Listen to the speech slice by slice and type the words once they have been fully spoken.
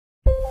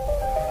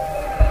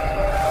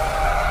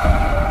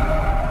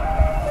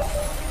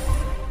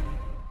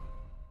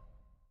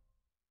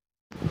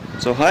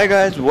So hi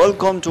guys,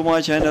 welcome to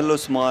my channel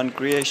Usman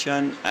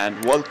Creation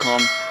and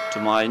welcome to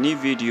my new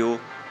video.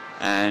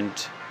 And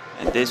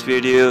in this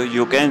video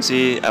you can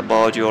see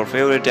about your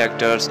favorite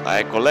actors.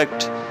 I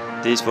collect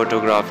these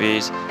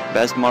photographies,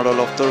 best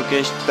model of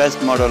Turkish,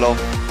 best model of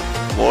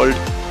world,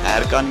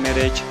 Erkan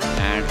Meriç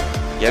and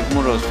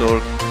Yagmur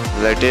Öztürk,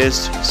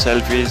 latest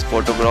selfies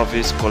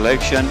photographies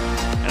collection,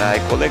 and I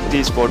collect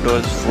these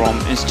photos from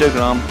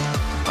Instagram.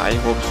 I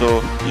hope so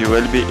you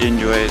will be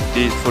enjoy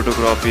these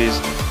photographies.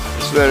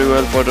 It's very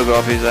well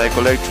photographies I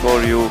collect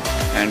for you,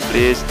 and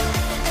please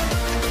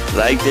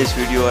like this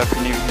video if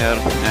you new here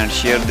and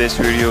share this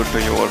video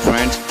to your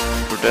friends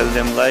to tell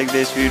them like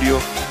this video,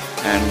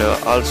 and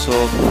also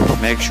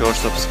make sure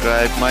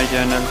subscribe my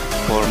channel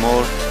for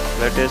more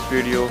latest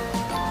video,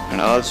 and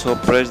also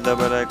press the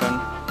bell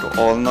icon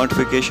to all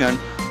notification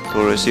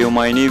to receive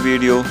my new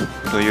video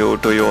to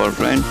your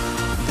friend.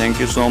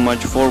 Thank you so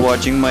much for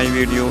watching my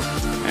video,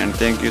 and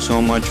thank you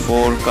so much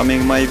for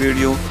coming my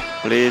video.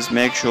 Please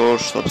make sure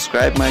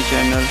subscribe my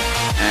channel,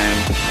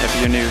 and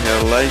if you new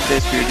here like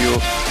this video,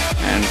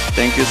 and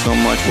thank you so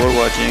much for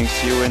watching.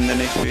 See you in the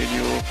next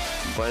video.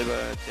 Bye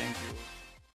bye. Thank you.